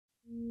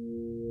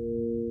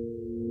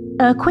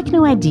A quick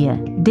new idea,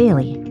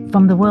 daily,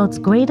 from the world's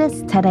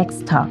greatest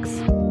TEDx talks.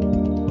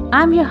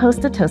 I'm your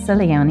host, Atossa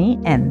Leoni,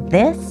 and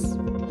this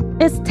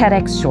is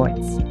TEDx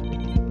Shorts.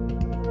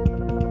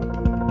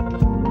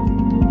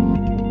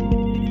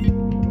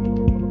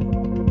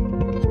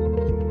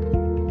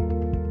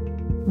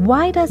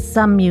 Why does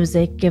some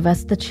music give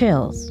us the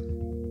chills?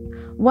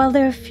 While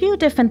there are a few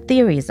different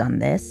theories on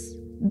this,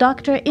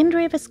 Dr.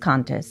 Indre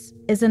Viskontas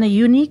is in a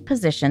unique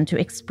position to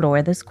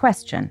explore this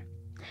question.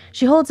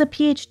 She holds a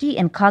PhD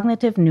in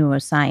cognitive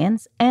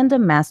neuroscience and a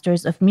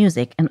master's of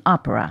music and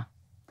opera.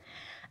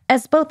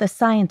 As both a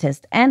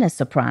scientist and a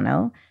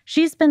soprano,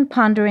 she's been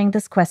pondering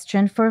this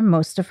question for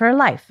most of her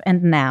life,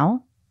 and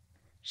now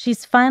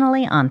she's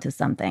finally onto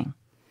something.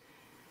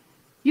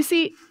 You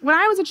see, when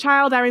I was a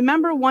child, I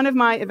remember one of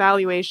my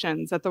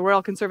evaluations at the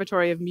Royal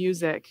Conservatory of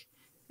Music.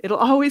 It'll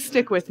always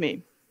stick with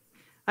me.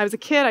 I was a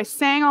kid, I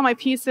sang all my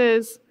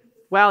pieces.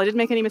 Well, I didn't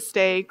make any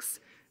mistakes.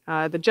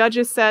 The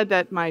judges said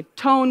that my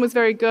tone was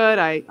very good,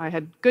 I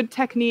had good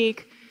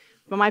technique,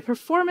 but my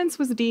performance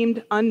was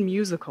deemed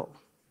unmusical.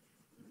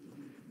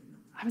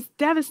 I was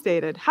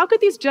devastated. How could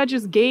these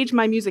judges gauge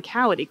my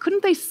musicality?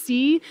 Couldn't they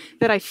see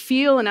that I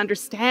feel and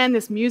understand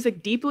this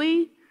music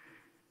deeply?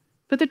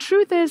 But the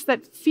truth is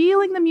that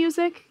feeling the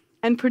music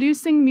and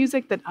producing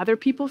music that other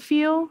people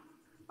feel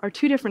are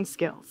two different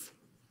skills.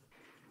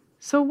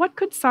 So what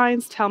could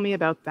science tell me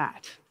about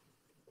that?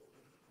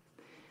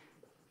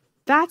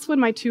 That's when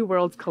my two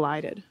worlds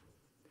collided.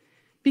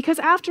 Because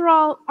after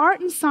all,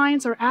 art and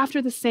science are after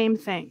the same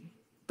thing.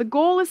 The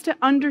goal is to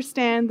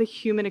understand the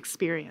human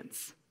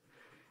experience.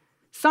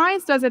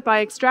 Science does it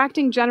by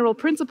extracting general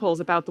principles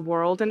about the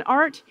world, and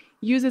art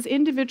uses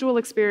individual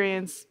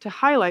experience to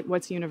highlight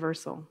what's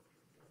universal.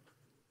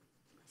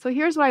 So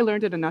here's what I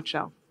learned in a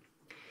nutshell.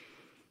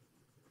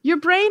 Your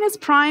brain is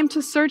primed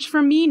to search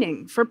for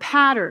meaning, for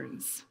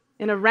patterns,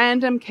 in a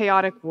random,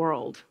 chaotic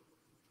world.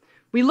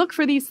 We look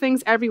for these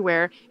things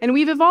everywhere, and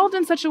we've evolved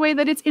in such a way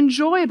that it's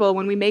enjoyable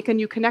when we make a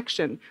new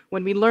connection,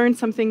 when we learn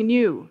something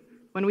new,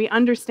 when we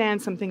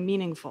understand something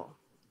meaningful.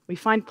 We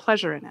find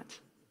pleasure in it.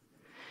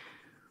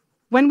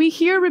 When we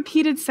hear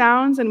repeated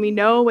sounds and we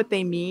know what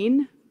they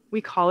mean, we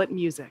call it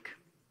music.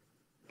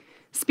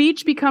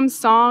 Speech becomes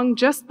song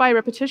just by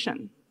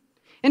repetition.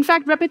 In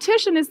fact,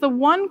 repetition is the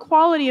one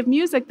quality of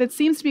music that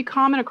seems to be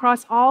common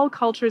across all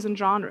cultures and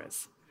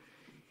genres.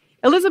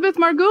 Elizabeth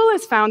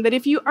Margulis found that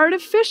if you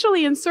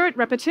artificially insert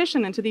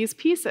repetition into these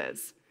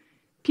pieces,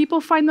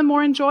 people find them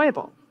more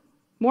enjoyable,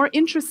 more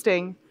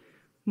interesting,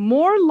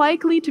 more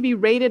likely to be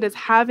rated as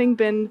having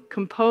been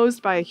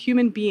composed by a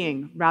human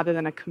being rather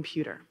than a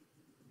computer.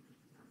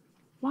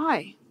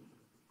 Why?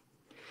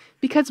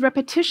 Because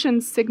repetition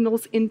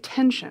signals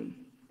intention.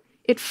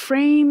 It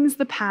frames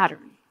the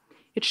pattern.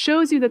 It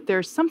shows you that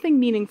there's something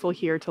meaningful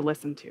here to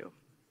listen to.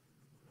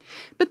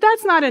 But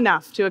that's not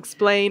enough to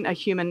explain a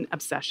human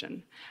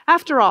obsession.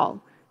 After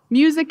all,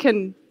 music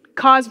can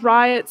cause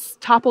riots,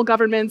 topple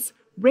governments,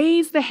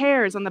 raise the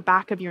hairs on the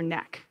back of your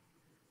neck.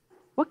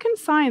 What can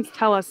science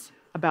tell us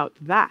about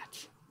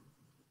that?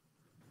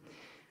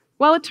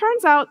 Well, it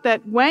turns out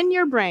that when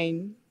your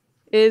brain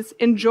is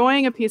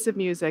enjoying a piece of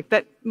music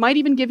that might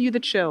even give you the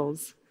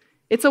chills,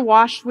 it's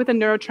awash with a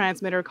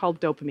neurotransmitter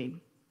called dopamine.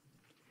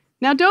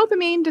 Now,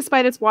 dopamine,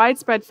 despite its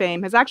widespread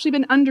fame, has actually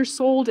been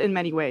undersold in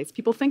many ways.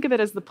 People think of it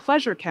as the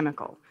pleasure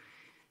chemical,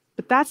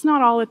 but that's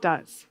not all it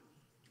does.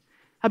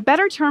 A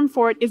better term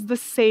for it is the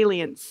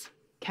salience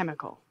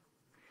chemical,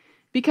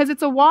 because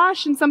it's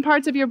awash in some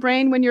parts of your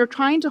brain when you're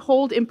trying to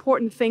hold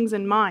important things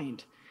in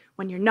mind,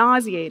 when you're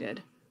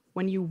nauseated,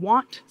 when you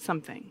want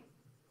something,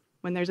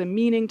 when there's a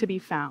meaning to be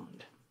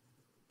found.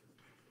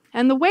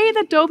 And the way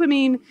that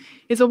dopamine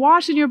is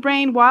awash in your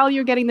brain while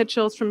you're getting the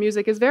chills from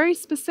music is very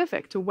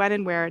specific to when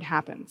and where it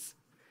happens.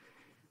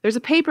 There's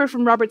a paper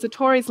from Robert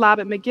Zatorri's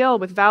lab at McGill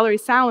with Valerie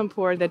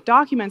Salimpour that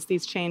documents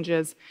these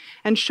changes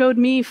and showed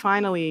me,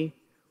 finally,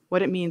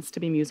 what it means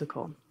to be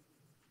musical.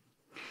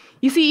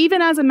 You see,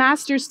 even as a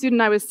master's student,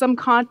 I was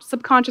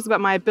subconscious about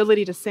my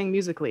ability to sing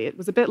musically. It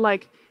was a bit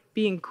like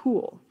being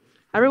cool.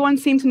 Everyone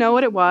seemed to know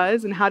what it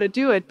was and how to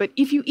do it, but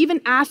if you even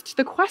asked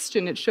the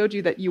question, it showed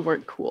you that you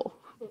weren't cool.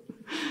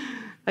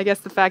 I guess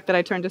the fact that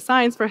I turned to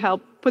science for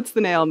help puts the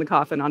nail in the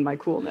coffin on my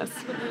coolness.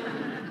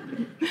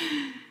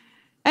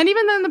 And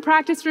even then in the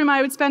practice room,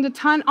 I would spend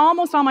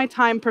almost all my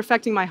time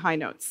perfecting my high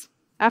notes.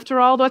 After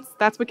all,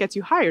 that's what gets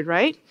you hired,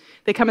 right?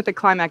 They come at the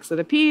climax of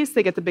the piece,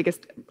 they get the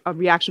biggest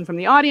reaction from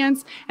the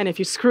audience, and if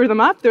you screw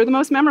them up, they're the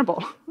most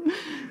memorable.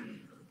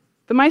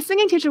 But my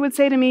singing teacher would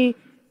say to me,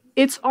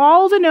 it's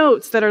all the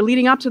notes that are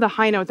leading up to the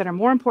high note that are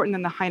more important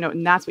than the high note,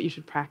 and that's what you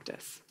should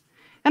practice.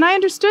 And I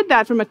understood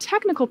that from a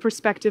technical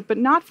perspective, but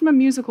not from a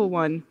musical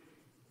one,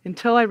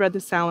 until I read the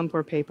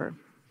Salimpour paper.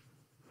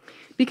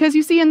 Because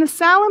you see, in the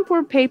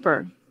Salimpour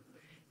paper,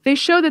 they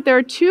show that there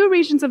are two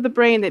regions of the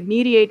brain that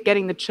mediate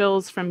getting the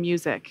chills from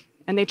music,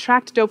 and they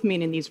tracked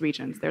dopamine in these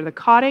regions. They're the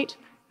caudate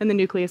and the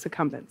nucleus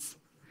accumbens.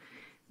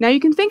 Now, you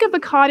can think of the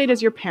caudate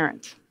as your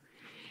parent.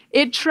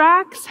 It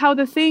tracks how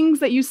the things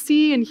that you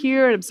see and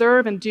hear and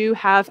observe and do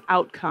have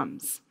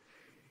outcomes.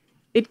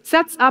 It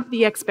sets up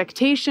the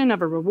expectation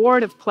of a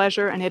reward of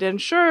pleasure, and it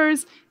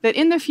ensures that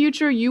in the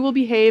future you will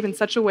behave in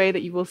such a way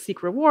that you will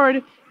seek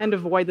reward and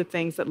avoid the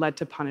things that led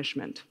to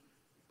punishment.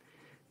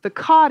 The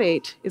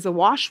caudate is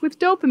awash with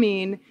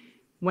dopamine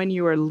when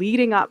you are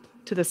leading up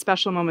to the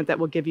special moment that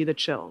will give you the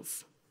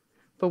chills.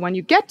 But when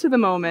you get to the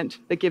moment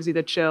that gives you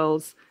the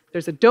chills,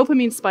 there's a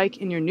dopamine spike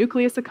in your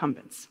nucleus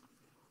accumbens.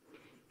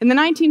 In the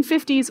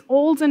 1950s,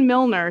 Olds and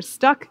Milner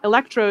stuck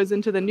electrodes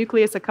into the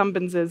nucleus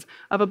accumbens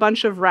of a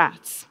bunch of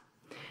rats.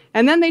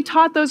 And then they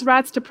taught those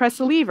rats to press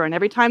a lever, and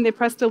every time they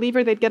pressed a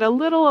lever, they'd get a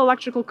little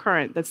electrical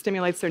current that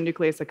stimulates their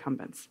nucleus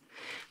accumbens.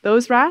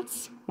 Those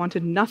rats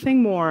wanted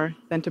nothing more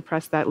than to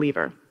press that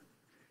lever.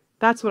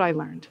 That's what I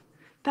learned.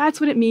 That's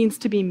what it means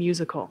to be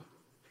musical.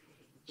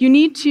 You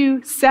need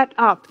to set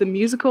up the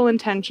musical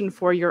intention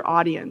for your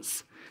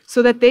audience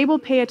so that they will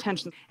pay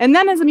attention. And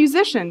then as a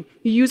musician,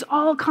 you use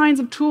all kinds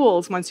of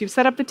tools once you've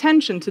set up the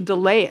tension to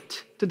delay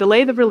it, to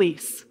delay the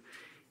release.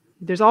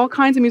 There's all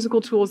kinds of musical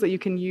tools that you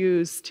can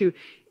use to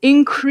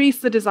increase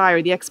the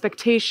desire, the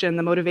expectation,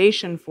 the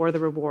motivation for the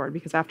reward,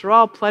 because after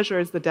all, pleasure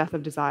is the death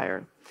of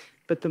desire.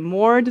 But the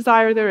more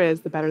desire there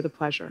is, the better the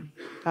pleasure.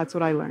 That's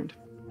what I learned.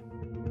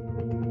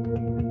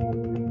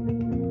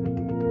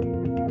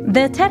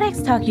 The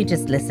TEDx talk you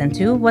just listened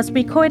to was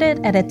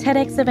recorded at a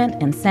TEDx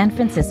event in San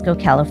Francisco,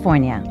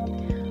 California.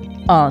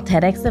 All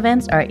TEDx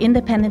events are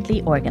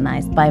independently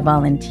organized by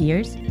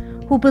volunteers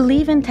who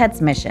believe in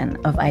TED's mission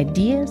of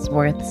ideas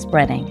worth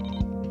spreading.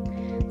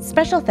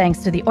 Special thanks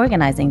to the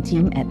organizing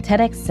team at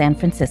TEDx San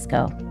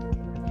Francisco.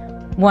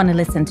 Want to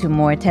listen to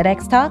more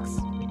TEDx talks?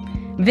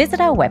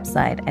 Visit our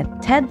website at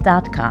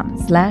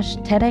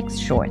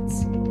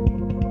ted.com/TEDxShorts.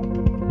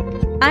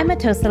 I'm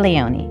Atossa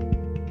Leoni.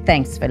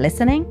 Thanks for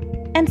listening,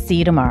 and see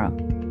you tomorrow.